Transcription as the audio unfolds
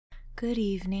Good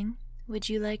evening. Would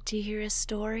you like to hear a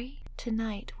story?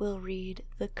 Tonight we'll read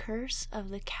The Curse of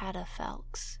the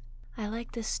Catafalques. I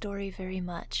like this story very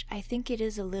much. I think it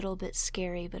is a little bit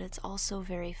scary, but it's also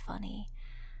very funny.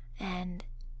 And,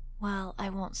 well,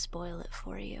 I won't spoil it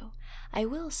for you. I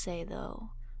will say, though,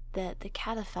 that the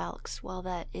Catafalques, while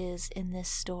that is in this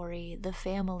story the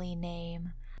family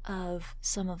name of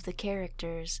some of the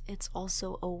characters, it's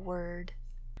also a word.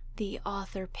 The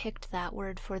author picked that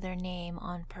word for their name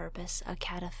on purpose. A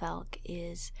catafalque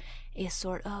is a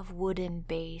sort of wooden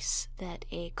base that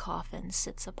a coffin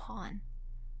sits upon.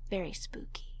 Very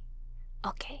spooky.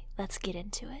 Okay, let's get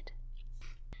into it.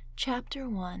 Chapter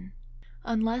 1.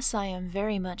 Unless I am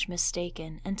very much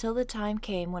mistaken, until the time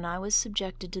came when I was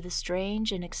subjected to the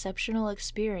strange and exceptional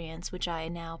experience which I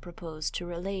now propose to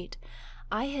relate,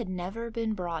 I had never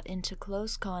been brought into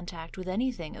close contact with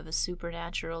anything of a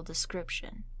supernatural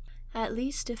description. At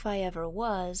least, if I ever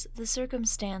was, the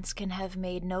circumstance can have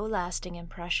made no lasting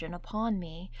impression upon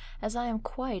me, as I am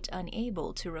quite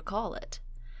unable to recall it.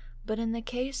 But in the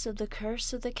case of the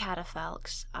Curse of the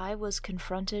Catafalques, I was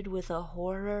confronted with a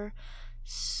horror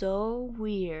so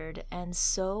weird and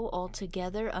so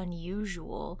altogether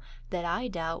unusual that I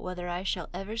doubt whether I shall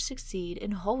ever succeed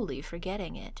in wholly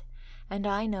forgetting it, and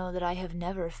I know that I have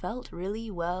never felt really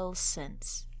well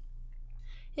since.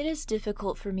 It is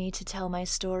difficult for me to tell my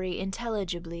story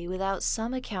intelligibly without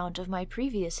some account of my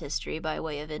previous history by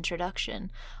way of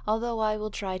introduction, although I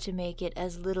will try to make it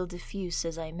as little diffuse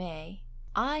as I may.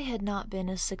 I had not been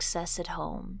a success at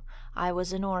home. I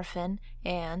was an orphan,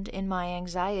 and, in my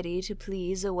anxiety to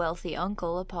please a wealthy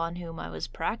uncle upon whom I was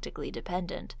practically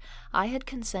dependent, I had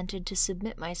consented to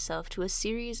submit myself to a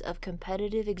series of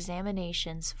competitive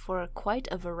examinations for quite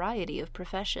a variety of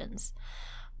professions.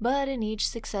 But in each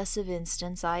successive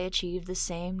instance I achieved the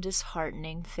same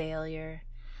disheartening failure.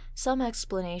 Some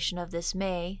explanation of this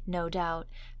may, no doubt,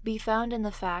 be found in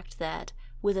the fact that,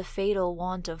 with a fatal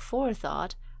want of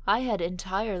forethought, I had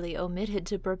entirely omitted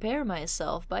to prepare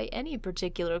myself by any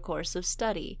particular course of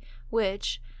study,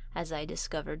 which, as I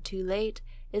discovered too late,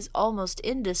 is almost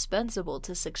indispensable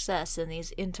to success in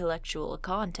these intellectual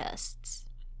contests.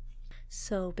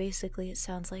 So basically it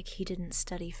sounds like he didn't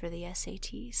study for the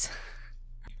SATs.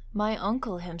 My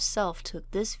uncle himself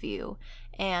took this view,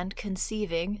 and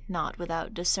conceiving, not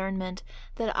without discernment,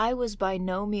 that I was by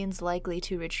no means likely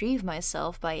to retrieve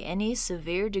myself by any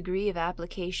severe degree of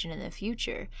application in the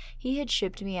future, he had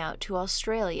shipped me out to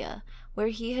Australia, where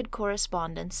he had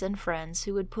correspondents and friends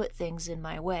who would put things in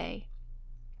my way.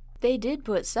 They did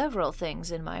put several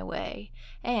things in my way,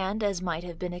 and, as might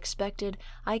have been expected,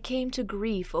 I came to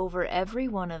grief over every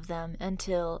one of them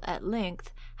until, at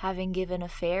length, having given a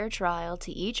fair trial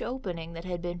to each opening that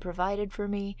had been provided for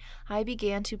me, I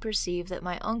began to perceive that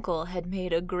my uncle had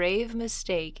made a grave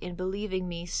mistake in believing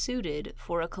me suited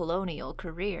for a colonial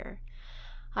career.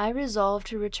 I resolved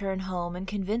to return home and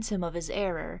convince him of his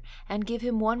error, and give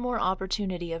him one more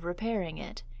opportunity of repairing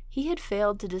it. He had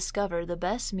failed to discover the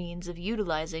best means of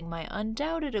utilizing my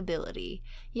undoubted ability,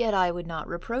 yet I would not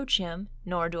reproach him,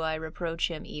 nor do I reproach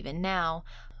him even now,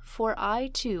 for I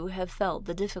too have felt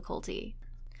the difficulty.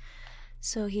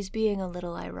 So he's being a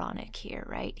little ironic here,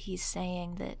 right? He's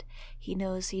saying that he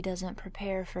knows he doesn't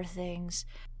prepare for things,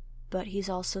 but he's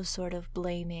also sort of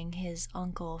blaming his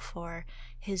uncle for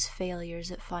his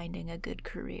failures at finding a good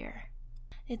career.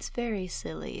 It's very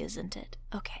silly, isn't it?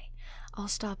 Okay. I'll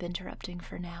stop interrupting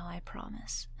for now, I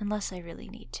promise, unless I really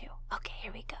need to. Okay,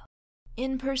 here we go.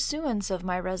 In pursuance of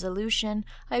my resolution,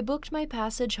 I booked my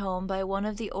passage home by one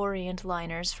of the Orient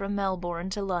liners from Melbourne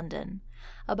to London.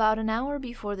 About an hour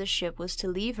before the ship was to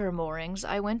leave her moorings,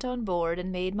 I went on board and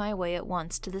made my way at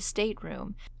once to the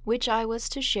stateroom, which I was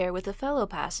to share with a fellow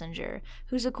passenger,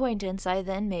 whose acquaintance I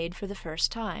then made for the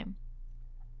first time.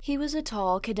 He was a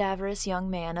tall, cadaverous young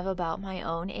man of about my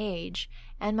own age,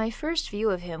 and my first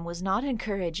view of him was not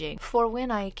encouraging, for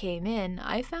when I came in,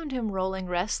 I found him rolling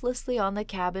restlessly on the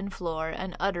cabin floor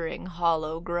and uttering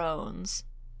hollow groans.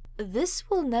 "This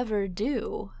will never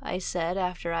do," I said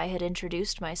after I had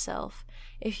introduced myself.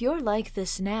 "If you're like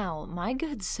this now, my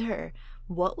good sir,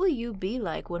 what will you be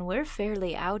like when we're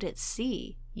fairly out at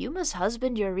sea? You must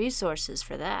husband your resources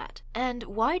for that. And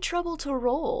why trouble to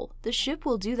roll? The ship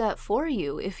will do that for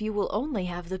you if you will only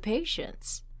have the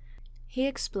patience." He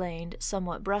explained,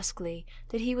 somewhat brusquely,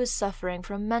 that he was suffering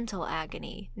from mental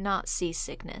agony, not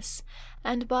seasickness,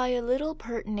 and by a little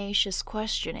pertinacious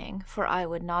questioning, for I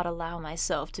would not allow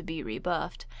myself to be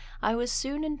rebuffed, I was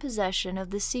soon in possession of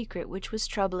the secret which was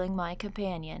troubling my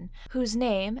companion, whose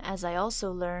name, as I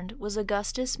also learned, was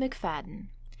Augustus McFadden.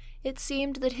 It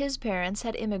seemed that his parents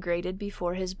had immigrated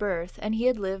before his birth, and he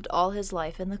had lived all his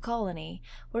life in the colony,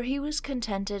 where he was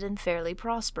contented and fairly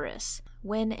prosperous,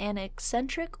 when an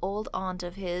eccentric old aunt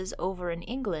of his over in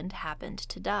England happened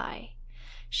to die.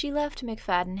 She left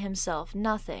McFadden himself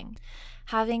nothing,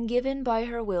 having given by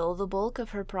her will the bulk of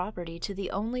her property to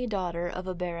the only daughter of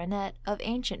a baronet of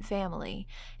ancient family,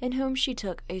 in whom she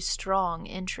took a strong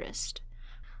interest.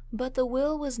 But the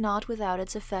will was not without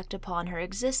its effect upon her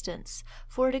existence,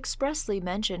 for it expressly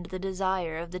mentioned the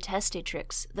desire of the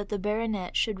testatrix that the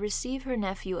baronet should receive her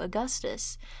nephew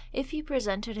Augustus, if he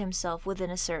presented himself within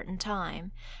a certain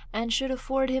time, and should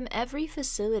afford him every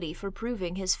facility for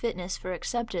proving his fitness for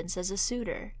acceptance as a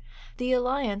suitor. The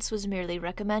alliance was merely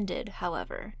recommended,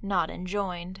 however, not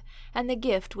enjoined, and the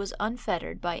gift was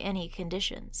unfettered by any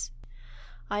conditions.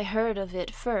 "I heard of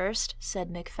it first," said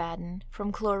McFadden,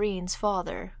 "from Chlorine's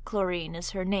father. Chlorine is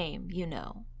her name, you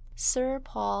know. Sir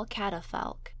Paul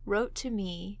Catafalques wrote to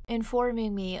me,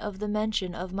 informing me of the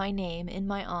mention of my name in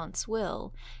my aunt's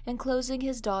will, enclosing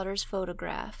his daughter's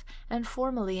photograph, and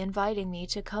formally inviting me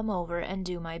to come over and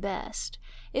do my best,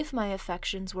 if my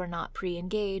affections were not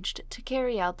pre-engaged, to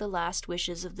carry out the last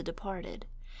wishes of the departed.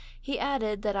 He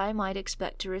added that I might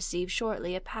expect to receive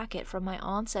shortly a packet from my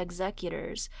aunt's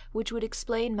executors, which would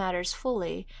explain matters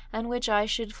fully, and which I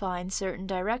should find certain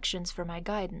directions for my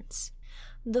guidance.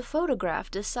 The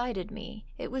photograph decided me.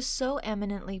 It was so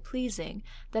eminently pleasing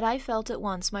that I felt at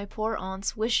once my poor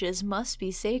aunt's wishes must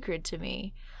be sacred to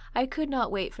me. I could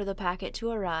not wait for the packet to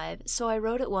arrive, so I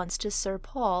wrote at once to Sir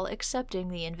Paul accepting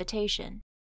the invitation.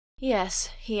 Yes,"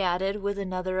 he added, with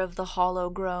another of the hollow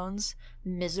groans,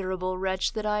 "miserable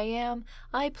wretch that I am,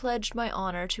 I pledged my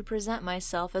honor to present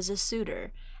myself as a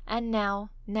suitor, and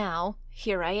now,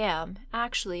 here I am,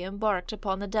 actually embarked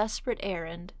upon the desperate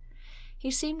errand." He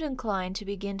seemed inclined to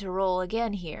begin to roll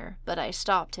again here, but I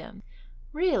stopped him.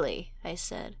 "Really," I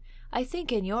said, "I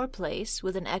think in your place,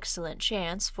 with an excellent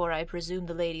chance, for I presume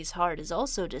the lady's heart is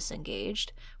also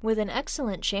disengaged, with an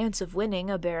excellent chance of winning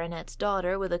a baronet's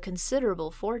daughter with a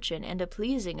considerable fortune and a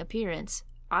pleasing appearance,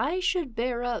 I should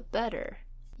bear up better."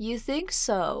 "You think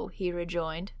so," he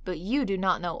rejoined, "but you do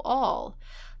not know all.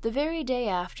 The very day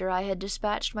after I had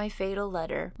dispatched my fatal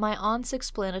letter, my aunt's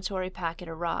explanatory packet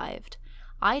arrived.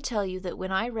 I tell you that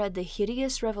when I read the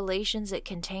hideous revelations it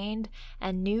contained,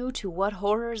 and knew to what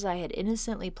horrors I had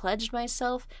innocently pledged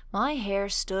myself, my hair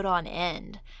stood on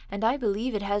end, and I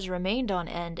believe it has remained on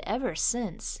end ever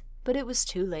since. But it was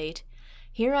too late.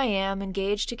 Here I am,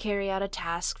 engaged to carry out a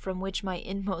task from which my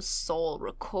inmost soul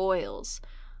recoils.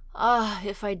 Ah,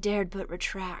 if I dared but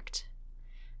retract!"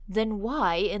 "Then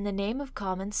why, in the name of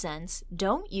common sense,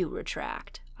 don't you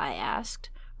retract?" I asked.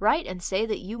 "Write and say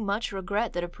that you much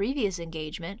regret that a previous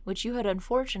engagement, which you had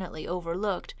unfortunately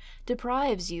overlooked,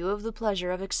 deprives you of the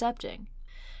pleasure of accepting."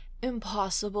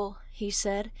 "Impossible," he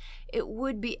said. "It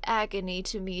would be agony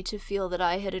to me to feel that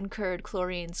I had incurred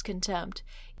Chlorine's contempt,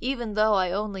 even though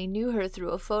I only knew her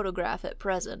through a photograph at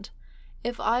present.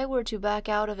 If I were to back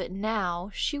out of it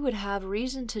now, she would have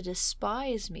reason to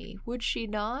despise me, would she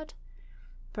not?"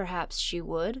 "Perhaps she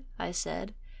would," I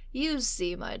said. "You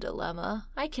see my dilemma.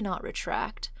 I cannot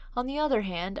retract. On the other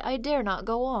hand, I dare not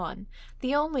go on.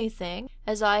 The only thing,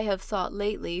 as I have thought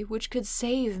lately, which could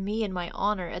save me and my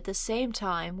honor at the same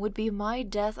time would be my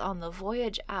death on the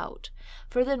voyage out,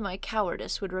 for then my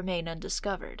cowardice would remain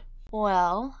undiscovered."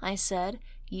 "Well," I said,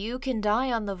 "you can die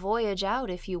on the voyage out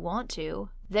if you want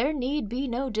to. There need be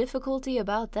no difficulty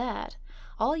about that.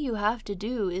 All you have to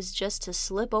do is just to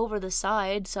slip over the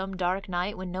side some dark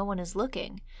night when no one is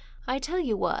looking. I tell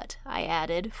you what," I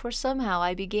added, for somehow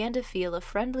I began to feel a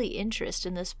friendly interest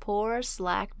in this poor,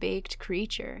 slack-baked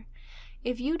creature.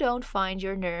 "If you don't find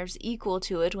your nerves equal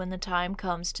to it when the time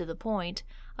comes to the point,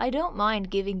 I don't mind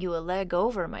giving you a leg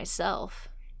over myself."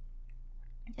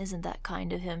 Isn't that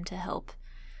kind of him to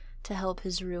help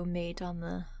his roommate on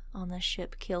the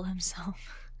ship kill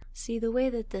himself? See, the way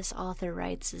that this author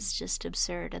writes is just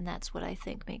absurd, and that's what I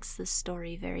think makes this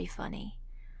story very funny.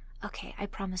 Okay, I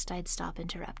promised I'd stop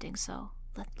interrupting, so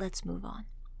let's move on.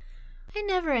 "I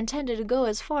never intended to go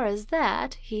as far as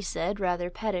that," he said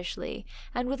rather pettishly,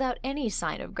 and without any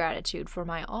sign of gratitude for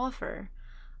my offer.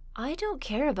 "I don't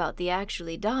care about the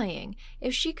actually dying.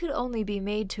 If she could only be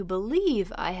made to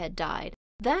believe I had died,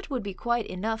 that would be quite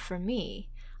enough for me.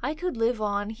 I could live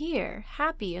on here,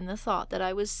 happy in the thought that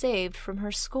I was saved from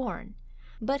her scorn.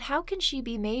 But how can she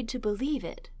be made to believe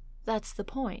it? That's the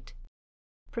point."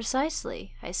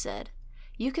 "Precisely," I said.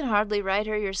 "You can hardly write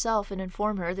her yourself and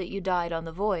inform her that you died on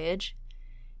the voyage."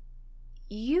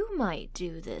 "You might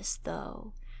do this,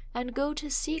 though, and go to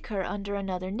seek her under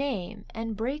another name,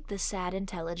 and break the sad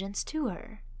intelligence to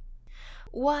her."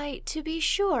 "Why, to be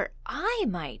sure, I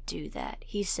might do that,"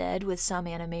 he said with some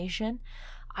animation.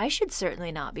 "I should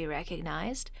certainly not be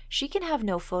recognized. She can have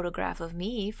no photograph of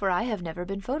me, for I have never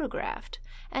been photographed.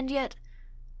 And yet,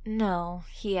 no,"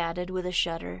 he added with a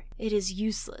shudder, "it is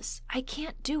useless. I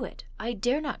can't do it. I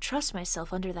dare not trust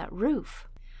myself under that roof.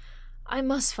 I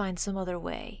must find some other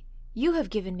way. You have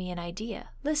given me an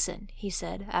idea. Listen," he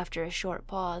said after a short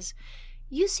pause.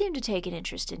 "You seem to take an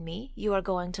interest in me. You are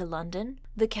going to London.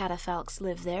 The Catafalques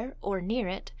live there, or near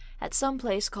it, at some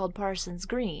place called Parson's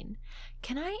Green.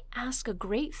 Can I ask a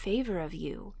great favor of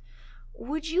you?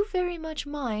 Would you very much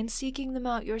mind seeking them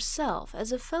out yourself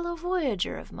as a fellow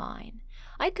voyager of mine?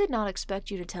 I could not expect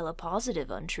you to tell a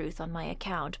positive untruth on my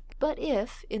account, but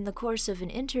if, in the course of an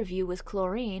interview with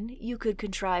Chlorine, you could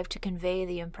contrive to convey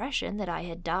the impression that I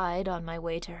had died on my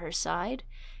way to her side,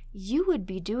 you would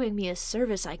be doing me a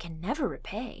service I can never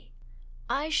repay."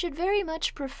 "I should very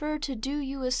much prefer to do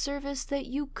you a service that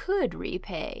you could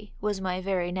repay," was my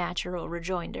very natural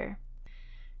rejoinder.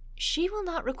 "She will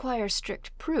not require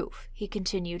strict proof," he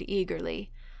continued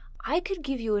eagerly. "I could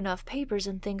give you enough papers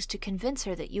and things to convince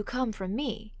her that you come from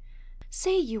me.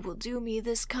 Say you will do me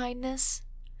this kindness."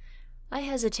 I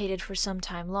hesitated for some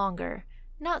time longer,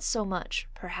 not so much,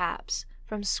 perhaps,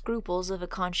 from scruples of a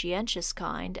conscientious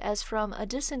kind as from a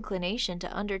disinclination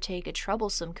to undertake a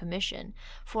troublesome commission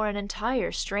for an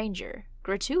entire stranger,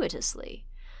 gratuitously.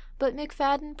 But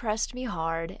McFadden pressed me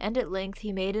hard, and at length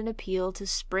he made an appeal to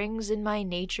springs in my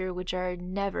nature which are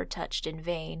never touched in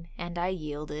vain, and I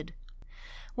yielded.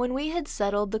 When we had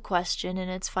settled the question in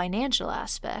its financial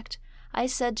aspect, I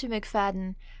said to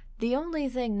McFadden, "The only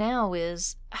thing now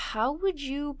is, how would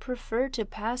you prefer to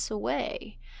pass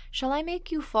away? Shall I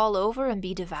make you fall over and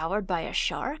be devoured by a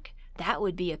shark? That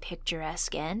would be a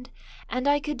picturesque end, and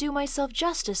I could do myself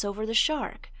justice over the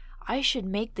shark. I should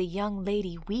make the young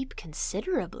lady weep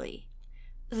considerably."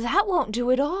 "That won't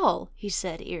do at all," he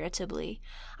said irritably.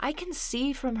 "I can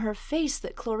see from her face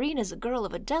that Chlorine is a girl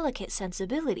of a delicate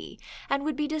sensibility, and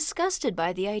would be disgusted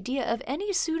by the idea of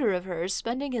any suitor of hers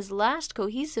spending his last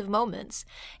cohesive moments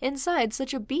inside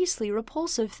such a beastly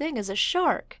repulsive thing as a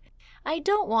shark. I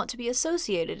don't want to be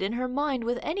associated in her mind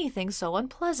with anything so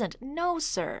unpleasant. No,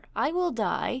 sir, I will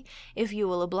die, if you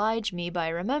will oblige me by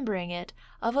remembering it,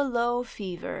 of a low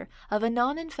fever, of a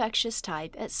non-infectious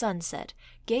type, at sunset,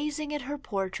 gazing at her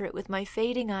portrait with my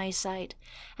fading eyesight,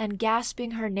 and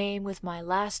gasping her name with my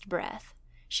last breath.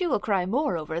 She will cry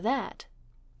more over that."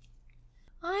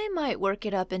 "I might work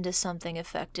it up into something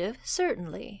effective,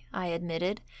 certainly," I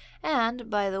admitted. "And,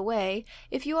 by the way,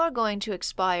 if you are going to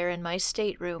expire in my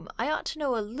stateroom, I ought to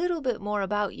know a little bit more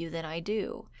about you than I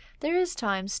do. There is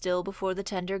time still before the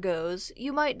tender goes.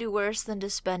 You might do worse than to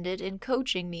spend it in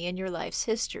coaching me in your life's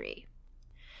history."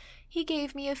 He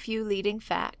gave me a few leading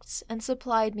facts, and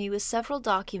supplied me with several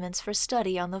documents for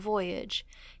study on the voyage.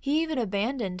 He even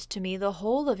abandoned to me the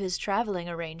whole of his travelling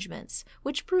arrangements,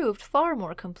 which proved far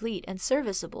more complete and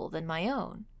serviceable than my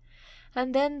own.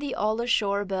 And then the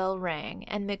all-ashore bell rang,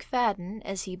 and McFadden,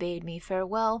 as he bade me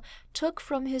farewell, took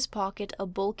from his pocket a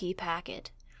bulky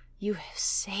packet. "You have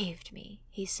saved me,"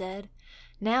 he said.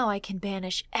 "Now I can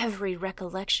banish every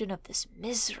recollection of this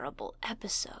miserable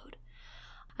episode.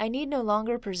 I need no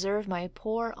longer preserve my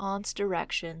poor aunt's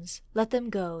directions. Let them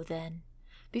go, then."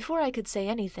 Before I could say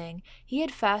anything, he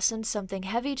had fastened something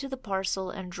heavy to the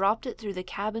parcel and dropped it through the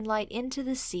cabin light into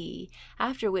the sea,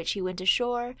 after which he went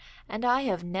ashore, and I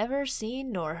have never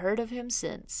seen nor heard of him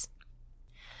since.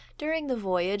 During the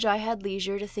voyage I had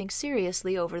leisure to think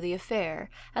seriously over the affair,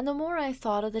 and the more I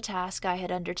thought of the task I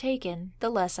had undertaken, the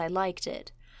less I liked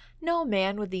it. No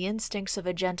man with the instincts of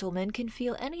a gentleman can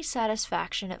feel any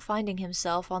satisfaction at finding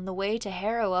himself on the way to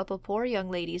harrow up a poor young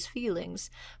lady's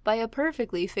feelings by a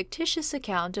perfectly fictitious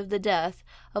account of the death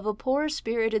of a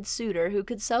poor-spirited suitor who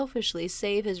could selfishly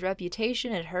save his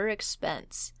reputation at her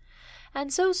expense.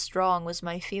 And so strong was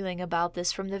my feeling about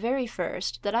this from the very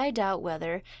first that I doubt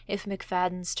whether, if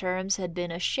McFadden's terms had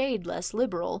been a shade less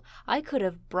liberal, I could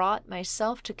have brought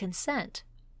myself to consent.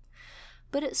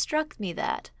 But it struck me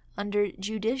that, under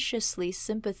judiciously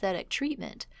sympathetic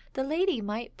treatment, the lady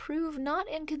might prove not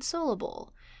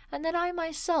inconsolable, and that I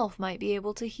myself might be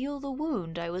able to heal the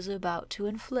wound I was about to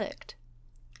inflict.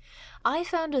 I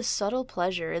found a subtle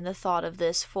pleasure in the thought of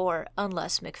this, for,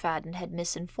 unless McFadden had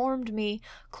misinformed me,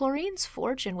 Chlorine's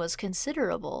fortune was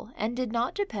considerable, and did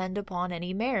not depend upon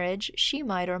any marriage she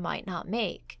might or might not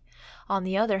make. On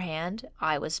the other hand,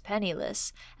 I was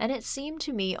penniless, and it seemed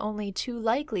to me only too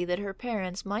likely that her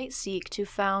parents might seek to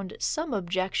found some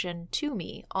objection to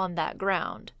me on that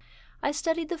ground. I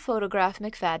studied the photograph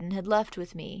McFadden had left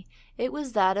with me. It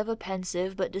was that of a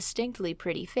pensive but distinctly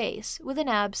pretty face, with an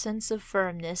absence of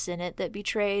firmness in it that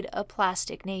betrayed a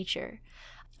plastic nature.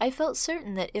 I felt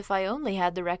certain that if I only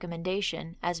had the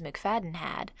recommendation, as McFadden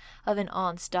had, of an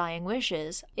aunt's dying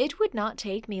wishes, it would not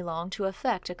take me long to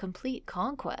effect a complete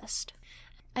conquest.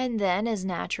 And then, as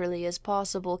naturally as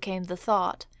possible, came the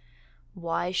thought,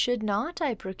 why should not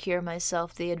I procure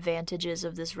myself the advantages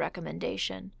of this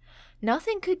recommendation?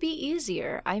 Nothing could be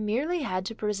easier. I merely had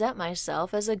to present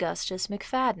myself as Augustus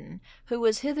McFadden, who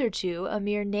was hitherto a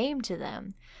mere name to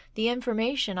them. The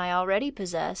information I already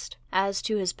possessed as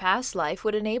to his past life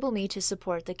would enable me to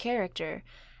support the character,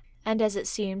 and as it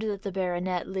seemed that the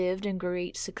baronet lived in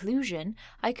great seclusion,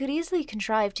 I could easily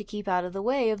contrive to keep out of the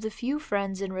way of the few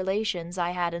friends and relations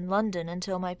I had in London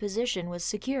until my position was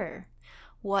secure.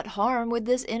 What harm would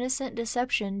this innocent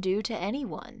deception do to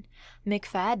anyone?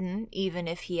 McFadden, even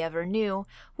if he ever knew,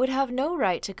 would have no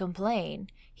right to complain.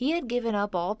 He had given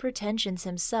up all pretensions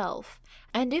himself,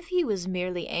 and if he was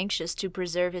merely anxious to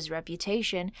preserve his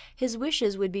reputation, his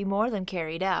wishes would be more than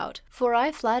carried out, for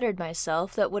I flattered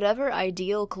myself that whatever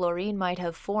ideal Chlorine might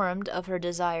have formed of her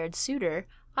desired suitor,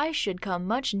 I should come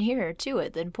much nearer to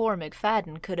it than poor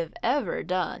McFadden could have ever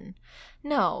done.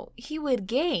 No, he would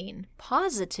gain,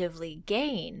 positively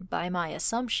gain, by my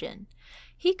assumption.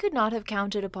 He could not have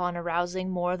counted upon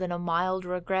arousing more than a mild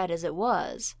regret as it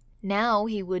was. Now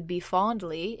he would be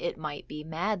fondly, it might be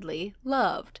madly,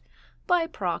 loved. By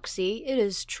proxy, it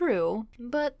is true,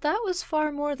 but that was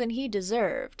far more than he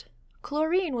deserved.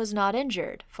 Chlorine was not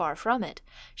injured, far from it.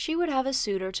 She would have a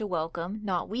suitor to welcome,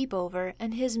 not weep over,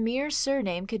 and his mere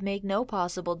surname could make no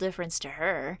possible difference to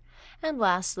her. And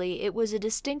lastly, it was a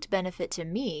distinct benefit to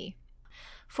me,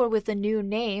 for with a new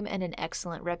name and an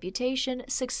excellent reputation,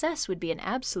 success would be an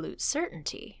absolute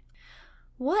certainty.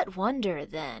 What wonder,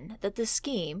 then, that the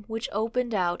scheme, which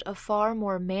opened out a far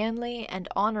more manly and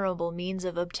honorable means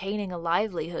of obtaining a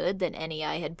livelihood than any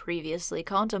I had previously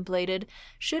contemplated,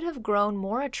 should have grown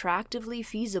more attractively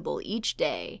feasible each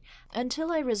day,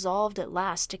 until I resolved at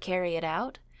last to carry it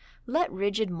out? Let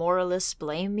rigid moralists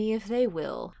blame me if they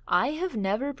will. I have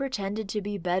never pretended to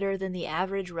be better than the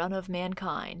average run of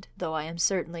mankind, though I am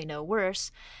certainly no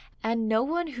worse, and no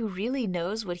one who really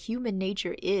knows what human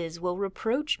nature is will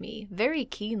reproach me very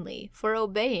keenly for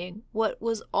obeying what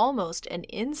was almost an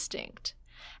instinct.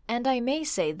 And I may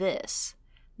say this,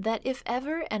 that if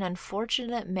ever an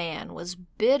unfortunate man was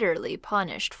bitterly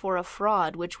punished for a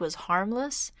fraud which was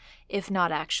harmless, if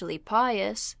not actually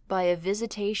pious, by a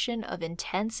visitation of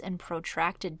intense and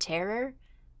protracted terror,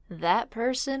 that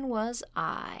person was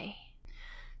I.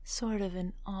 Sort of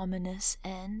an ominous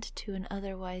end to an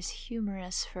otherwise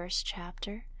humorous first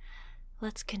chapter.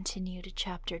 Let's continue to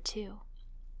chapter 2.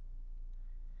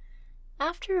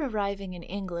 After arriving in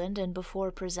England and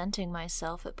before presenting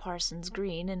myself at Parson's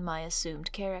Green in my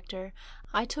assumed character,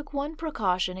 I took one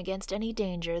precaution against any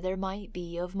danger there might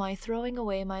be of my throwing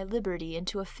away my liberty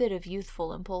into a fit of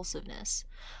youthful impulsiveness.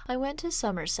 I went to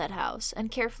Somerset House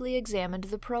and carefully examined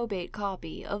the probate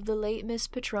copy of the late Miss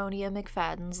Petronia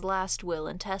McFadden's last will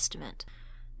and testament.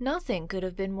 Nothing could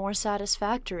have been more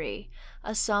satisfactory.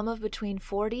 A sum of between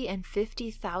 40,000 and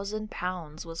 50,000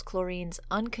 pounds was Chlorine's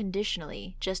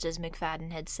unconditionally, just as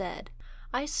McFadden had said.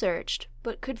 I searched,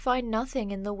 but could find nothing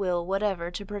in the will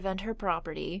whatever to prevent her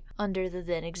property, under the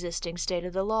then existing state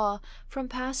of the law, from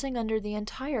passing under the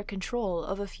entire control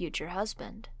of a future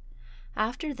husband.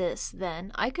 After this,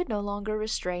 then, I could no longer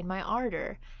restrain my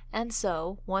ardor, and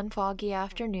so, one foggy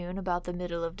afternoon about the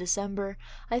middle of December,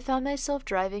 I found myself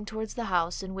driving towards the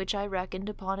house in which I reckoned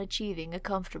upon achieving a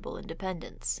comfortable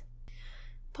independence.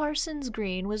 Parson's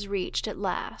Green was reached at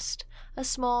last, a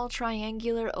small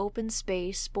triangular open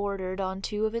space bordered on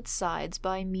two of its sides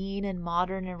by mean and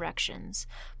modern erections,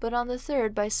 but on the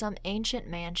third by some ancient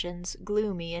mansions,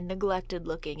 gloomy and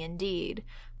neglected-looking indeed,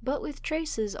 but with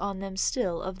traces on them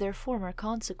still of their former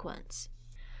consequence.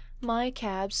 My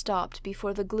cab stopped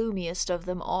before the gloomiest of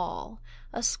them all,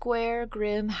 a square,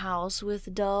 grim house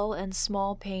with dull and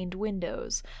small-paned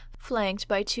windows, flanked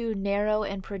by two narrow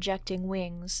and projecting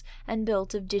wings, and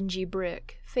built of dingy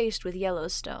brick, faced with yellow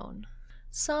stone.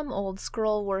 Some old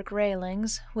scroll-work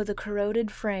railings, with a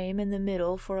corroded frame in the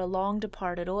middle for a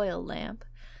long-departed oil lamp,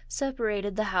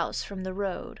 separated the house from the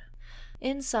road.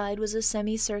 Inside was a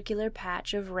semicircular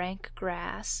patch of rank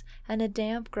grass, and a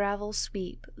damp gravel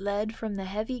sweep led from the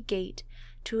heavy gate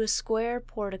to a square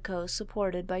portico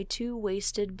supported by two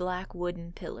wasted black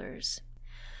wooden pillars.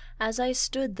 As I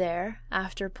stood there,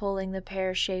 after pulling the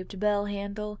pear-shaped bell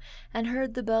handle, and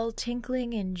heard the bell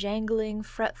tinkling and jangling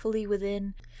fretfully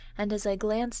within, and as I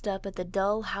glanced up at the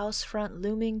dull house front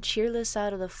looming cheerless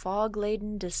out of the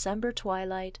fog-laden December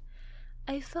twilight,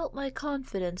 I felt my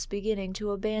confidence beginning to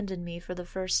abandon me for the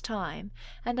first time,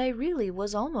 and I really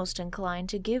was almost inclined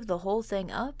to give the whole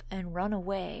thing up and run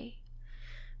away.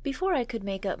 Before I could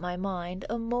make up my mind,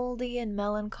 a mouldy and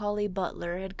melancholy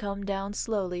butler had come down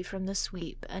slowly from the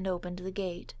sweep and opened the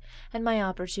gate, and my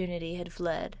opportunity had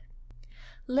fled.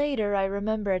 Later I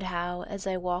remembered how, as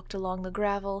I walked along the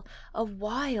gravel, a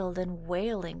wild and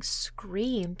wailing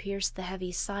scream pierced the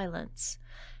heavy silence.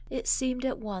 It seemed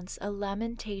at once a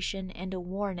lamentation and a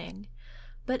warning,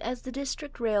 but as the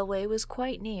district railway was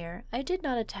quite near, I did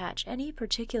not attach any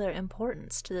particular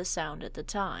importance to the sound at the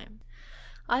time.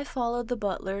 I followed the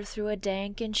butler through a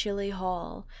dank and chilly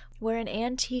hall, where an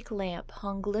antique lamp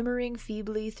hung glimmering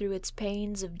feebly through its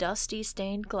panes of dusty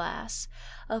stained glass,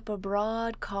 up a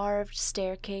broad carved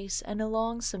staircase and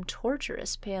along some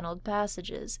tortuous panelled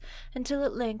passages, until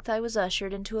at length I was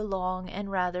ushered into a long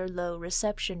and rather low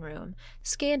reception-room,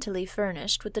 scantily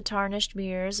furnished with the tarnished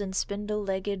mirrors and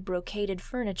spindle-legged brocaded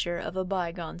furniture of a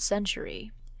bygone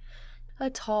century. A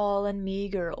tall and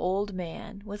meagre old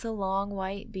man, with a long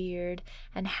white beard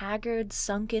and haggard,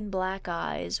 sunken black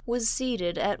eyes, was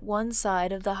seated at one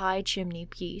side of the high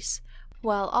chimney-piece,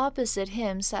 while opposite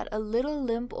him sat a little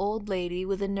limp old lady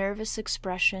with a nervous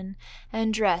expression,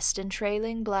 and dressed in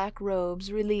trailing black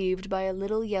robes relieved by a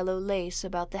little yellow lace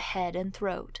about the head and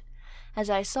throat.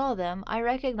 As I saw them, I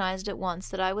recognized at once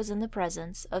that I was in the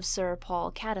presence of Sir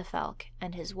Paul Catafalques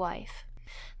and his wife.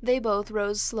 They both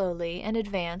rose slowly and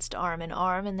advanced arm in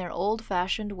arm in their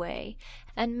old-fashioned way,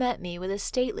 and met me with a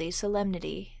stately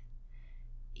solemnity.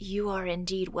 "You are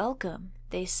indeed welcome,"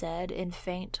 they said in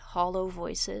faint, hollow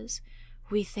voices.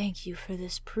 "We thank you for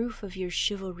this proof of your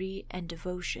chivalry and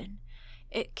devotion.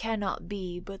 It cannot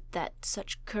be but that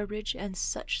such courage and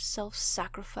such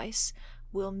self-sacrifice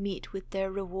will meet with their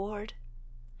reward."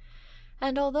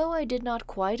 And although I did not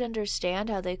quite understand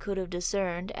how they could have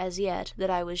discerned, as yet, that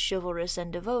I was chivalrous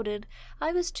and devoted,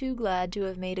 I was too glad to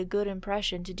have made a good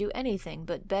impression to do anything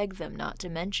but beg them not to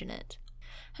mention it.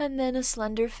 And then a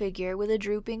slender figure with a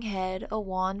drooping head, a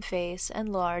wan face,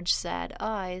 and large, sad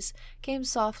eyes, came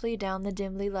softly down the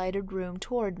dimly lighted room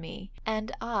toward me,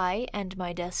 and I and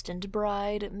my destined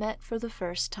bride met for the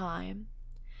first time.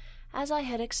 As I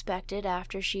had expected,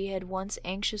 after she had once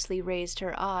anxiously raised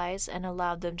her eyes and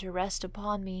allowed them to rest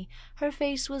upon me, her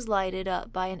face was lighted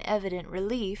up by an evident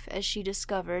relief as she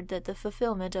discovered that the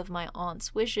fulfillment of my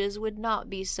aunt's wishes would not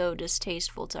be so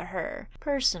distasteful to her,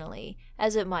 personally,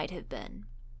 as it might have been.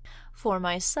 For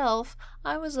myself,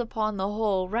 I was upon the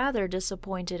whole rather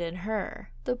disappointed in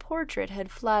her. The portrait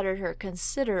had flattered her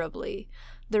considerably.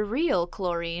 The real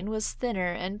Chlorine was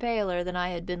thinner and paler than I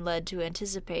had been led to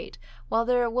anticipate, while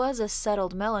there was a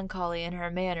settled melancholy in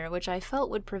her manner which I felt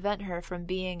would prevent her from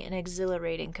being an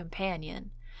exhilarating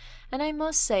companion. And I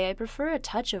must say I prefer a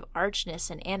touch of archness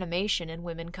and animation in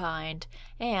womankind,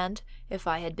 and, if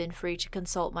I had been free to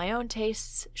consult my own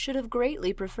tastes, should have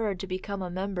greatly preferred to become a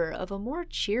member of a more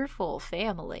cheerful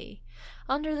family.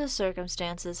 Under the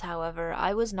circumstances, however,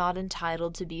 I was not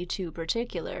entitled to be too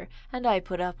particular, and I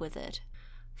put up with it.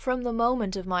 From the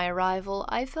moment of my arrival,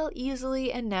 I fell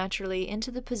easily and naturally into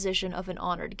the position of an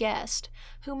honored guest,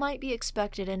 who might be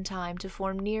expected in time to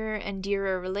form nearer and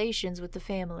dearer relations with the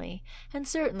family, and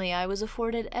certainly I was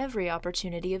afforded every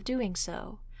opportunity of doing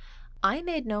so. I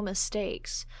made no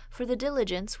mistakes, for the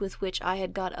diligence with which I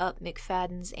had got up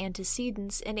McFadden's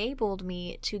antecedents enabled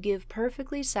me to give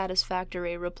perfectly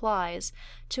satisfactory replies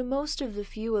to most of the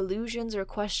few allusions or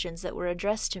questions that were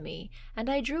addressed to me, and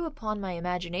I drew upon my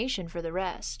imagination for the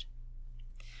rest.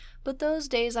 But those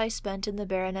days I spent in the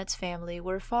baronet's family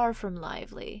were far from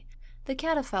lively. The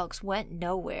Catafalques went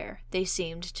nowhere. They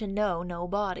seemed to know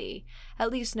nobody.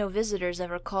 At least no visitors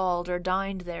ever called or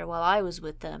dined there while I was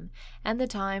with them, and the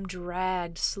time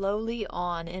dragged slowly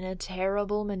on in a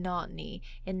terrible monotony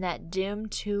in that dim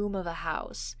tomb of a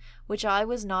house, which I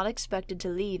was not expected to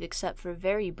leave except for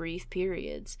very brief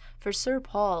periods, for Sir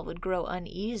Paul would grow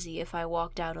uneasy if I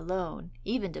walked out alone,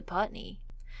 even to Putney.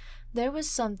 There was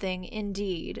something,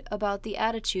 indeed, about the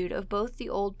attitude of both the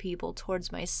old people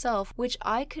towards myself which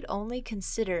I could only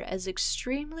consider as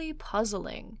extremely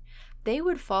puzzling. They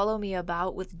would follow me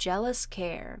about with jealous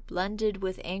care, blended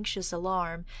with anxious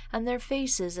alarm, and their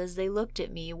faces as they looked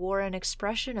at me wore an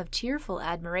expression of tearful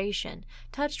admiration,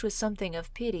 touched with something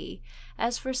of pity,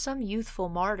 as for some youthful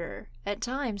martyr. At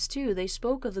times, too, they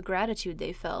spoke of the gratitude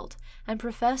they felt, and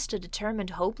professed a determined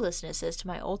hopelessness as to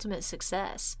my ultimate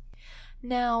success.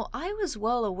 Now, I was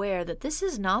well aware that this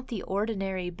is not the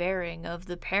ordinary bearing of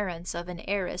the parents of an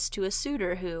heiress to a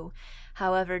suitor who,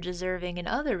 however deserving in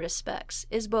other respects,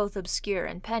 is both obscure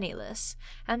and penniless,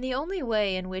 and the only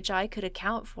way in which I could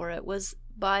account for it was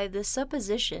by the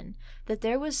supposition that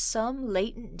there was some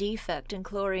latent defect in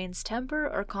Chlorine's temper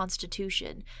or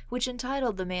constitution which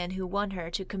entitled the man who won her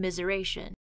to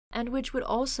commiseration, and which would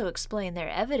also explain their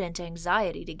evident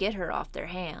anxiety to get her off their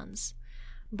hands.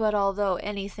 But although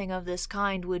anything of this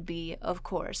kind would be, of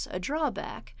course, a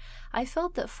drawback, I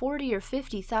felt that 40 or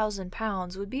 50,000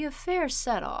 pounds would be a fair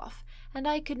set-off, and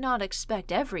I could not expect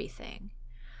everything.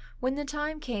 When the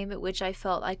time came at which I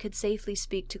felt I could safely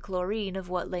speak to Chlorine of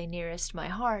what lay nearest my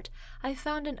heart, I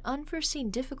found an unforeseen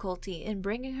difficulty in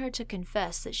bringing her to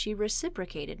confess that she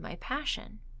reciprocated my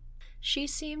passion. She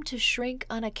seemed to shrink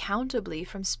unaccountably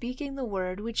from speaking the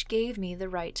word which gave me the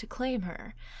right to claim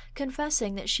her,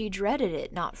 confessing that she dreaded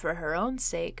it not for her own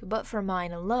sake, but for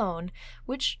mine alone,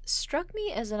 which struck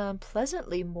me as an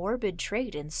unpleasantly morbid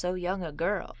trait in so young a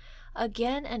girl.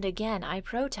 Again and again I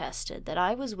protested that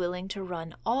I was willing to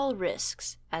run all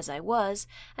risks, as I was,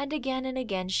 and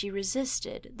again she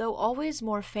resisted, though always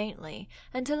more faintly,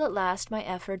 until at last my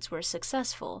efforts were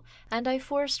successful, and I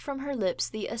forced from her lips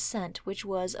the assent which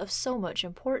was of so much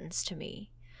importance to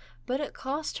me. But it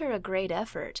cost her a great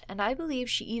effort, and I believe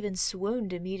she even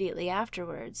swooned immediately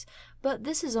afterwards, but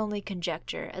this is only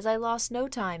conjecture, as I lost no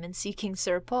time in seeking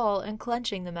Sir Paul and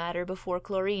clenching the matter before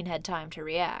Chlorine had time to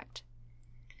react.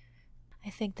 I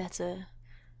think that's a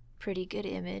pretty good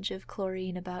image of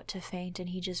Chlorine about to faint and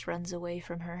he just runs away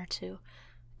from her to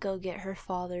go get her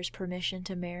father's permission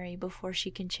to marry before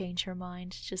she can change her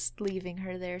mind, just leaving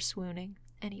her there swooning.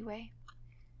 Anyway.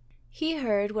 He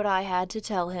heard what I had to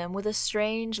tell him with a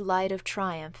strange light of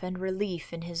triumph and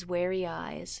relief in his wary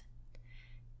eyes.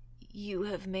 "You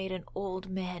have made an old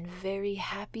man very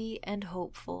happy and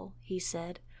hopeful," he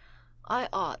said. "I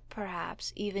ought,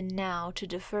 perhaps, even now to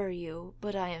defer you,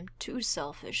 but I am too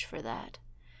selfish for that.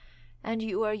 And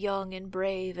you are young and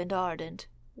brave and ardent.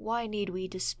 Why need we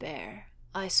despair?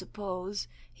 I suppose,"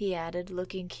 he added,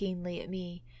 looking keenly at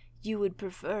me, "you would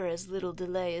prefer as little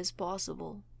delay as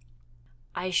possible."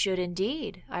 "I should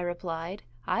indeed," I replied.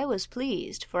 I was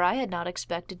pleased, for I had not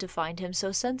expected to find him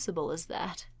so sensible as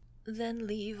that. "Then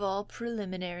leave all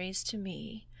preliminaries to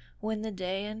me. When the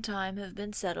day and time have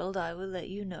been settled, I will let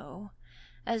you know.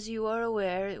 As you are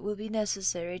aware, it will be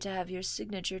necessary to have your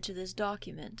signature to this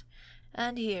document.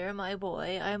 And here, my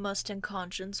boy, I must in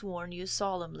conscience warn you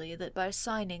solemnly that by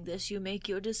signing this you make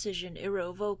your decision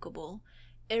irrevocable.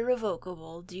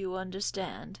 Irrevocable, do you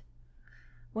understand?"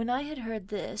 When I had heard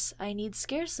this, I need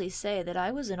scarcely say that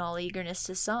I was in all eagerness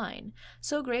to sign.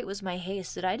 So great was my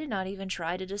haste that I did not even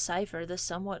try to decipher the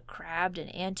somewhat crabbed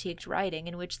and antiqued writing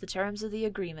in which the terms of the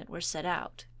agreement were set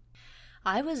out.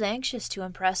 I was anxious to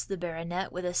impress the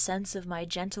baronet with a sense of my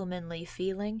gentlemanly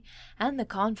feeling and the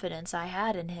confidence I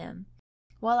had in him,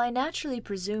 while I naturally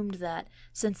presumed that,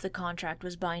 since the contract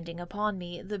was binding upon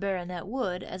me, the baronet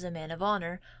would, as a man of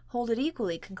honor, hold it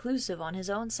equally conclusive on his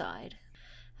own side.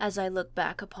 As I look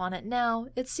back upon it now,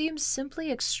 it seems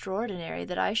simply extraordinary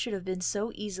that I should have been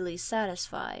so easily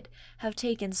satisfied, have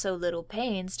taken so little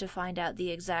pains to find out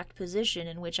the exact position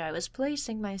in which I was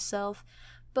placing myself,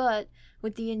 but,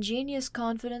 with the ingenious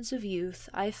confidence of youth,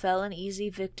 I fell an easy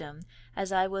victim,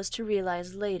 as I was to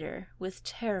realize later, with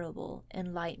terrible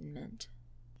enlightenment.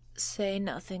 "Say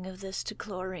nothing of this to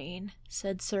Chlorine,"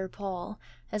 said Sir Paul,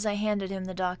 as I handed him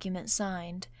the document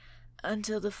signed.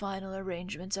 "Until the final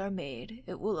arrangements are made,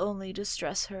 it will only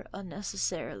distress her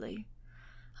unnecessarily."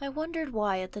 I wondered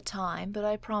why at the time, but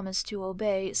I promised to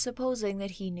obey, supposing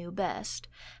that he knew best,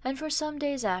 and for some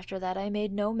days after that I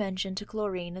made no mention to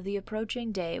Chlorine of the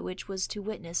approaching day which was to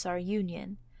witness our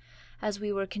union. As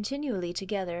we were continually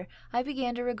together, I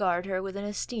began to regard her with an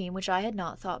esteem which I had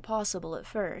not thought possible at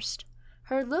first.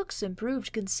 Her looks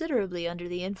improved considerably under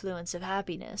the influence of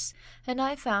happiness, and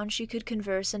I found she could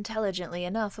converse intelligently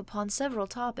enough upon several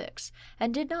topics,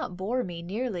 and did not bore me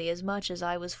nearly as much as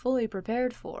I was fully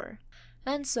prepared for.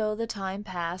 And so the time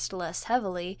passed less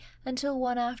heavily, until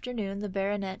one afternoon the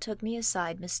baronet took me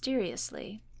aside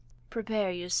mysteriously.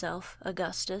 "Prepare yourself,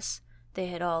 Augustus," they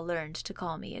had all learned to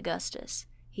call me Augustus,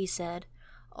 he said.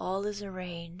 "All is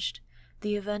arranged.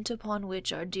 The event upon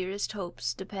which our dearest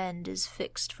hopes depend is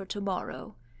fixed for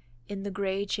tomorrow, in the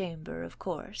grey chamber, of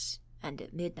course, and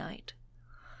at midnight."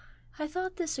 I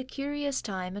thought this a curious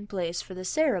time and place for the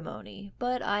ceremony,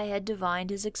 but I had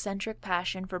divined his eccentric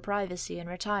passion for privacy and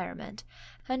retirement,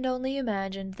 and only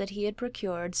imagined that he had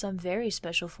procured some very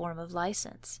special form of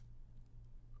license.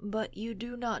 "But you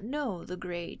do not know the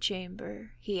grey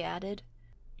chamber," he added.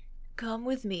 Come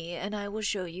with me, and I will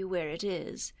show you where it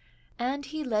is." And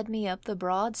he led me up the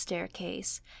broad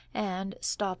staircase, and,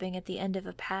 stopping at the end of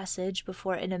a passage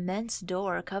before an immense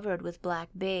door covered with black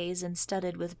baize and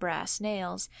studded with brass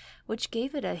nails, which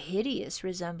gave it a hideous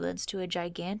resemblance to a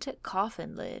gigantic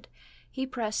coffin lid, he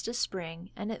pressed a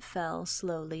spring, and it fell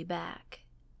slowly back.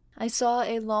 I saw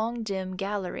a long, dim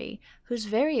gallery, whose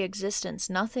very existence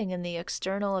nothing in the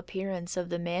external appearance of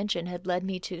the mansion had led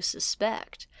me to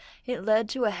suspect. It led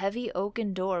to a heavy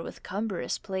oaken door with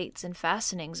cumbrous plates and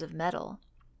fastenings of metal.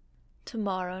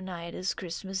 "Tomorrow night is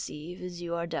Christmas Eve, as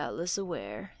you are doubtless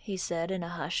aware," he said in a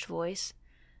hushed voice.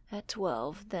 "At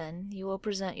 12, then, you will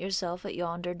present yourself at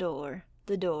yonder door,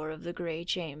 the door of the Grey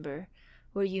Chamber,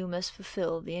 where you must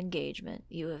fulfill the engagement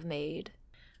you have made."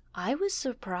 I was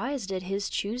surprised at his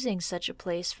choosing such a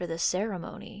place for the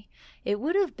ceremony. It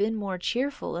would have been more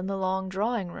cheerful in the long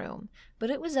drawing-room, but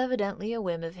it was evidently a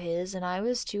whim of his, and I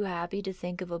was too happy to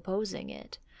think of opposing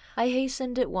it. I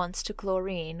hastened at once to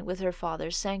Chlorine, with her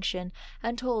father's sanction,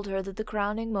 and told her that the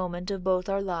crowning moment of both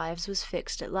our lives was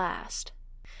fixed at last.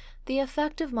 The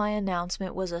effect of my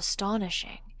announcement was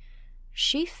astonishing.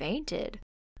 She fainted,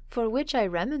 for which I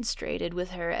remonstrated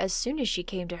with her as soon as she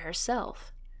came to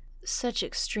herself. "Such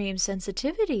extreme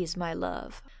sensitivities, my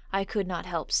love," I could not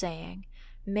help saying,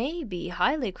 "may be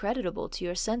highly creditable to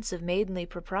your sense of maidenly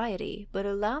propriety, but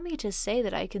allow me to say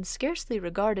that I can scarcely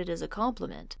regard it as a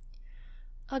compliment."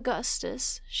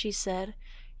 "Augustus," she said,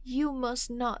 "you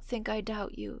must not think I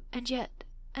doubt you, and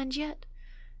yet,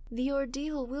 the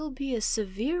ordeal will be a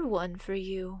severe one for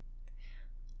you."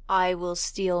 "I will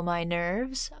steel my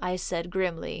nerves," I said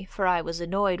grimly, for I was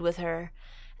annoyed with her.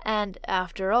 "And,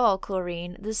 after all,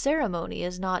 Chlorine, the ceremony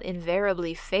is not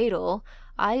invariably fatal.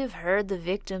 I have heard the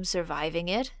victim surviving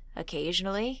it,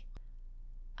 occasionally."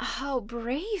 "How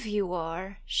brave you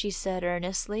are," she said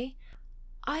earnestly.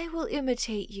 "I will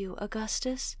imitate you,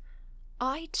 Augustus.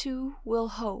 I, too, will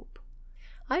hope."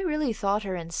 I really thought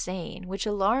her insane, which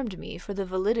alarmed me for the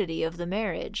validity of the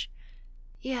marriage.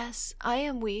 "Yes, I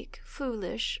am weak,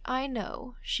 foolish, I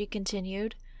know," she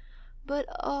continued. "But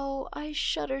oh, I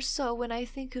shudder so when I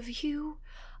think of you,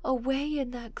 away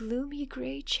in that gloomy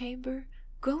grey chamber,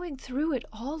 going through it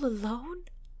all alone."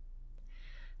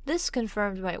 This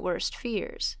confirmed my worst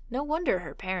fears. No wonder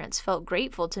her parents felt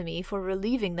grateful to me for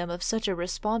relieving them of such a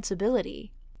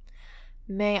responsibility.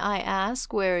 "May I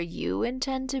ask where you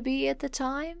intend to be at the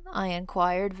time?" I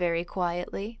inquired very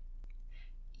quietly.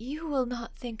 "You will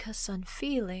not think us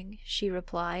unfeeling," she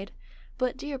replied,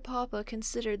 "but dear papa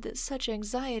considered that such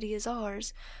anxiety as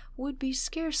ours would be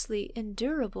scarcely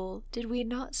endurable did we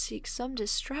not seek some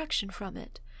distraction from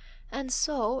it, and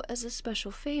so, as a special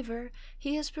favor,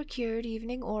 he has procured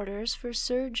evening orders for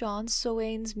Sir John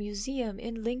Soane's museum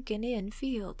in Lincoln Inn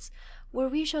Fields, where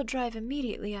we shall drive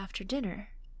immediately after dinner."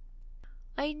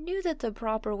 I knew that the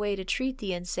proper way to treat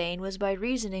the insane was by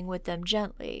reasoning with them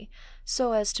gently,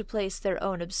 so as to place their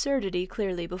own absurdity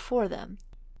clearly before them.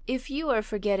 "If you are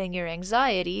forgetting your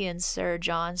anxiety in Sir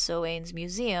John Soane's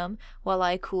museum, while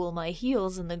I cool my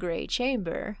heels in the Grey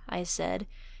Chamber," I said,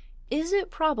 "is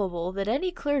it probable that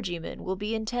any clergyman will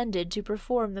be intended to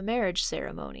perform the marriage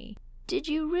ceremony? Did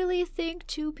you really think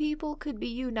two people could be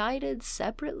united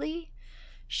separately?"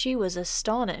 She was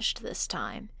astonished this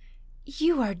time.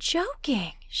 "You are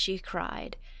joking," she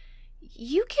cried.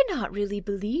 "You cannot really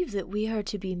believe that we are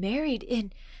to be married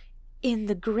in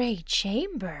the Grey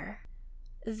Chamber?"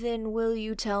 "Then will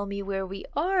you tell me where we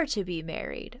are to be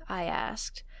married?" I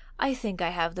asked. "I think I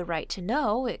have the right to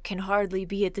know. It can hardly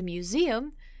be at the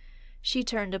museum." She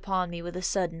turned upon me with a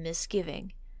sudden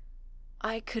misgiving.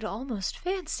 "I could almost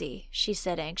fancy," she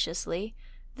said anxiously,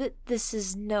 "that this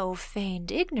is no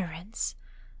feigned ignorance.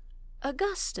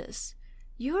 Augustus,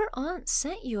 your aunt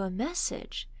sent you a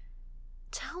message.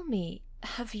 Tell me,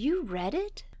 have you read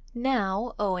it?"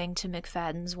 Now, owing to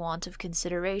McFadden's want of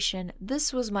consideration,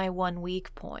 this was my one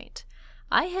weak point.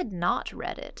 I had not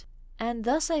read it, and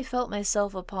thus I felt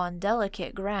myself upon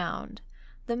delicate ground.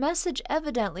 The message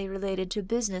evidently related to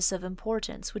business of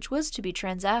importance which was to be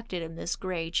transacted in this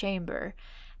Grey Chamber,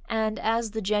 and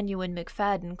as the genuine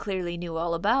McFadden clearly knew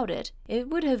all about it, it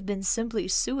would have been simply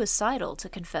suicidal to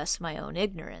confess my own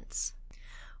ignorance.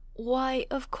 "Why,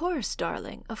 of course,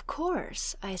 darling, of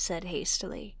course," I said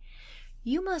hastily.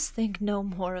 "You must think no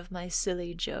more of my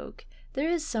silly joke.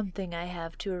 There is something I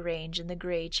have to arrange in the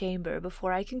Grey Chamber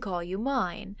before I can call you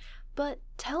mine. But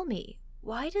tell me,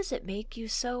 why does it make you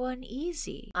so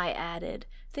uneasy?" I added,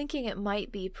 thinking it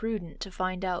might be prudent to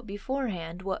find out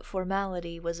beforehand what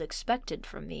formality was expected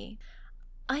from me.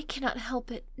 "I cannot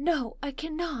help it. No, I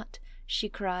cannot," she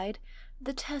cried.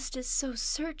 "The test is so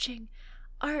searching.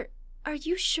 Are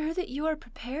you sure that you are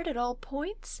prepared at all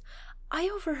points? I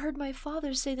overheard my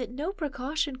father say that no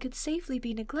precaution could safely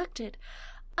be neglected.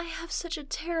 I have such a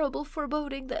terrible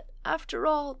foreboding that, after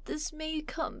all, this may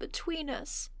come between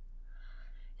us."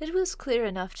 It was clear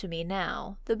enough to me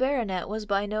now. The baronet was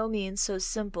by no means so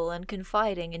simple and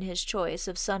confiding in his choice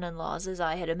of son-in-laws as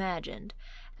I had imagined,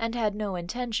 and had no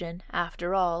intention,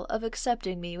 after all, of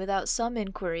accepting me without some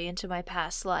inquiry into my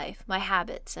past life, my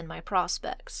habits, and my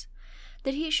prospects.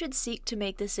 That he should seek to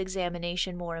make this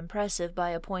examination more impressive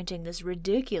by appointing this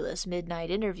ridiculous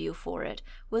midnight interview for it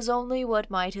was only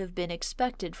what might have been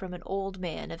expected from an old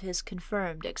man of his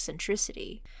confirmed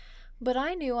eccentricity. But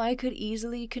I knew I could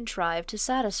easily contrive to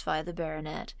satisfy the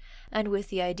baronet, and with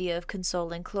the idea of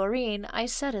consoling Chlorine, I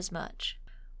said as much.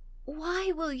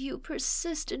 "Why will you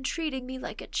persist in treating me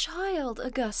like a child,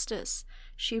 Augustus?"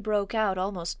 she broke out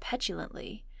almost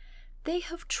petulantly. "They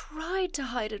have tried to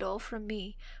hide it all from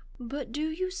me, but do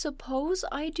you suppose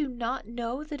I do not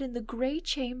know that in the Grey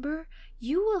Chamber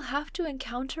you will have to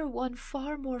encounter one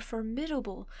far more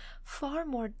formidable, far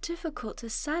more difficult to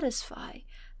satisfy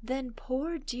than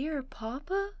poor dear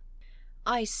Papa?"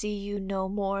 "I see you know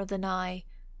more than I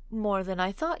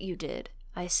thought you did,"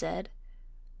 I said.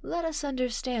 "Let us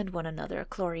understand one another,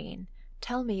 Chlorine.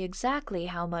 Tell me exactly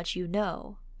how much you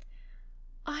know."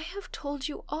 "I have told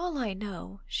you all I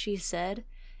know," she said.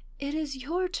 "It is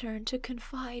your turn to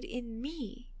confide in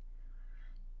me."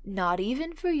 "Not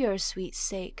even for your sweet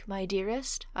sake, my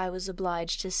dearest," I was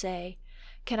obliged to say,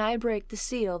 "can I break the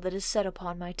seal that is set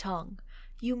upon my tongue.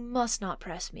 You must not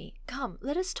press me. Come,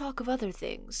 let us talk of other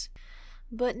things."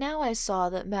 But now I saw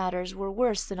that matters were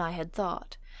worse than I had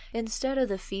thought. Instead of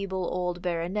the feeble old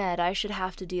baronet, I should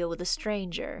have to deal with a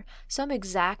stranger, some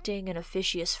exacting and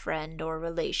officious friend or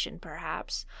relation,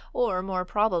 perhaps, or, more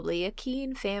probably, a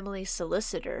keen family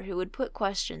solicitor who would put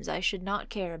questions I should not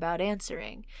care about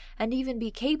answering, and even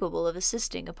be capable of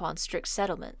assisting upon strict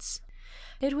settlements.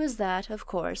 It was that, of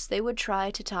course, they would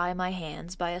try to tie my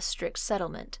hands by a strict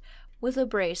settlement, with a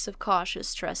brace of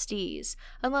cautious trustees,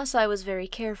 unless I was very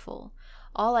careful.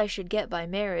 All I should get by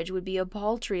marriage would be a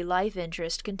paltry life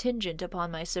interest contingent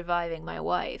upon my surviving my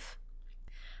wife.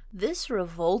 This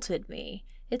revolted me.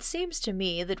 It seems to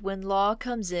me that when law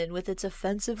comes in with its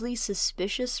offensively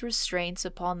suspicious restraints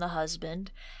upon the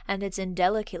husband, and its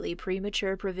indelicately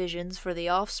premature provisions for the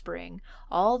offspring,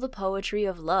 all the poetry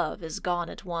of love is gone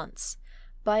at once.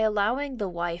 By allowing the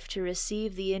wife to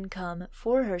receive the income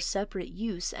for her separate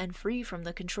use and free from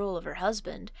the control of her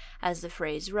husband, as the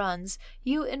phrase runs,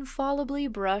 you infallibly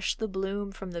brush the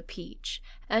bloom from the peach,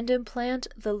 and implant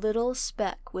the little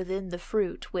speck within the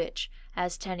fruit which,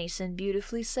 as Tennyson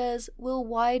beautifully says, will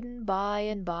widen by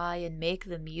and make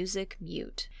the music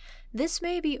mute. This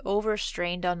may be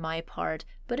overstrained on my part,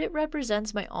 but it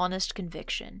represents my honest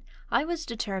conviction. I was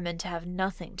determined to have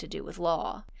nothing to do with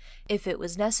law. If it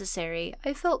was necessary,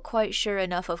 I felt quite sure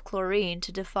enough of Chlorine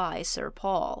to defy Sir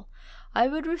Paul. I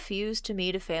would refuse to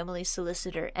meet a family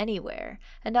solicitor anywhere,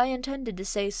 and I intended to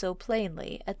say so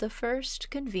plainly at the first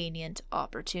convenient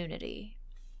opportunity.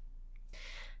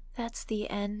 That's the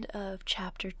end of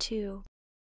Chapter 2.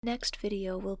 Next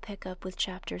video we'll pick up with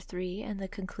Chapter 3 and the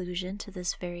conclusion to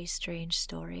this very strange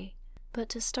story. But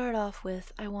to start off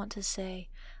with, I want to say,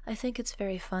 I think it's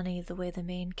very funny the way the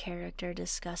main character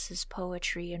discusses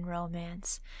poetry and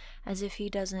romance, as if he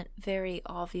doesn't very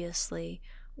obviously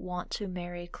want to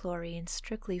marry Chlorine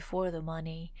strictly for the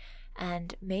money,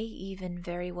 and may even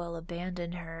very well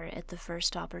abandon her at the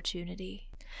first opportunity.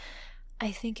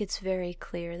 I think it's very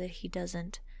clear that he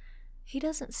doesn't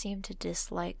seem to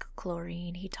dislike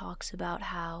Chlorine. He talks about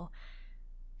how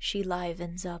she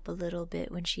livens up a little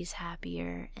bit when she's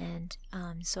happier, and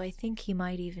so I think he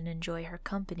might even enjoy her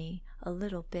company a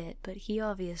little bit, but he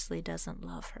obviously doesn't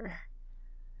love her.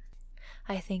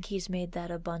 I think he's made that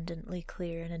abundantly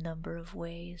clear in a number of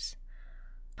ways.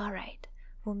 Alright,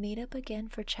 we'll meet up again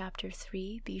for Chapter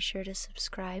 3. Be sure to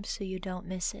subscribe so you don't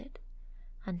miss it.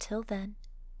 Until then,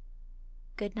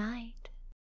 good night.